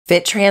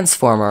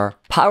FitTransformer,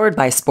 powered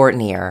by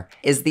Sportneer,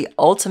 is the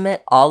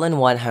ultimate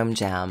all-in-one home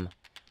gym,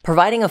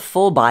 providing a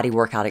full body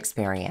workout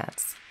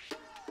experience.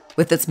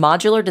 With its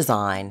modular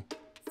design,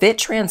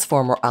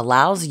 FitTransformer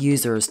allows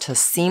users to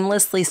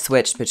seamlessly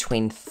switch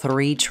between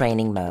 3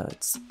 training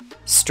modes: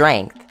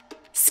 strength,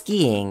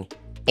 skiing,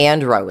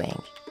 and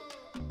rowing.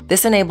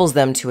 This enables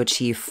them to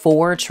achieve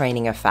 4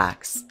 training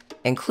effects,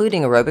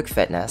 including aerobic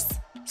fitness,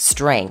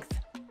 strength,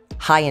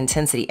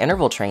 high-intensity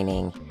interval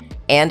training,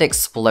 and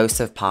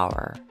explosive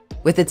power.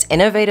 With its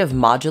innovative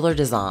modular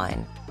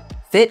design,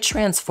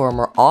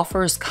 FitTransformer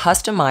offers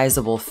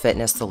customizable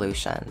fitness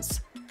solutions.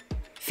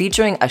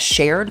 Featuring a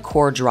shared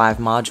core drive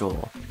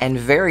module and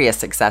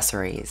various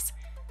accessories,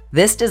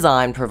 this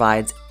design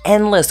provides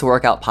endless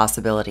workout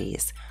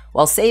possibilities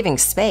while saving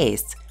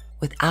space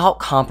without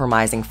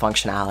compromising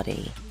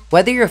functionality.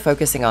 Whether you're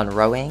focusing on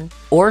rowing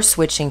or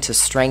switching to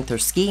strength or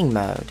skiing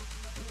mode,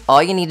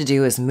 all you need to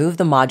do is move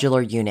the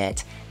modular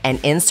unit and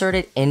insert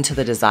it into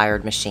the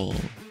desired machine.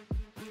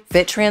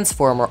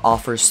 FitTransformer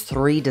offers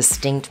 3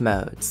 distinct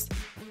modes: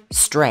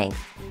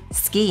 strength,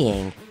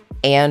 skiing,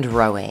 and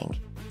rowing,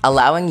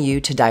 allowing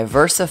you to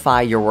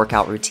diversify your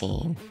workout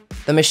routine.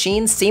 The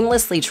machine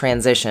seamlessly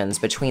transitions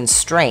between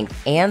strength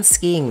and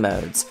skiing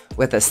modes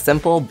with a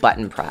simple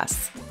button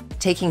press,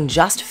 taking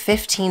just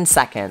 15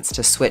 seconds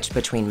to switch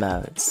between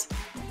modes.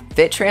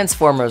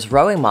 FitTransformer's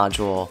rowing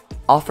module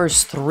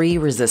offers 3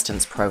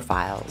 resistance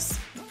profiles: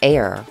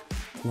 air,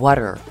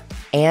 water,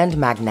 and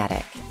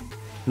magnetic,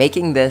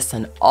 making this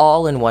an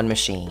all-in-one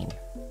machine.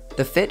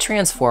 The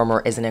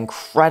FitTransformer is an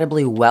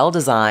incredibly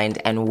well-designed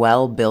and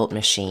well-built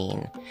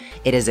machine.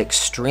 It is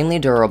extremely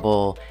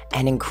durable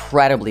and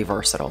incredibly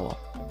versatile.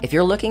 If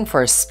you're looking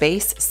for a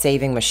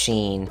space-saving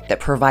machine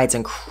that provides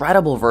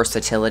incredible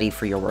versatility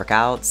for your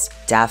workouts,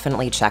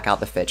 definitely check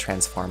out the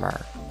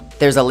FitTransformer.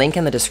 There's a link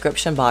in the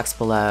description box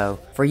below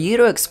for you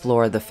to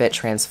explore the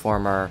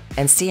FitTransformer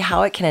and see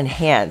how it can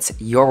enhance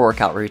your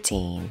workout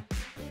routine.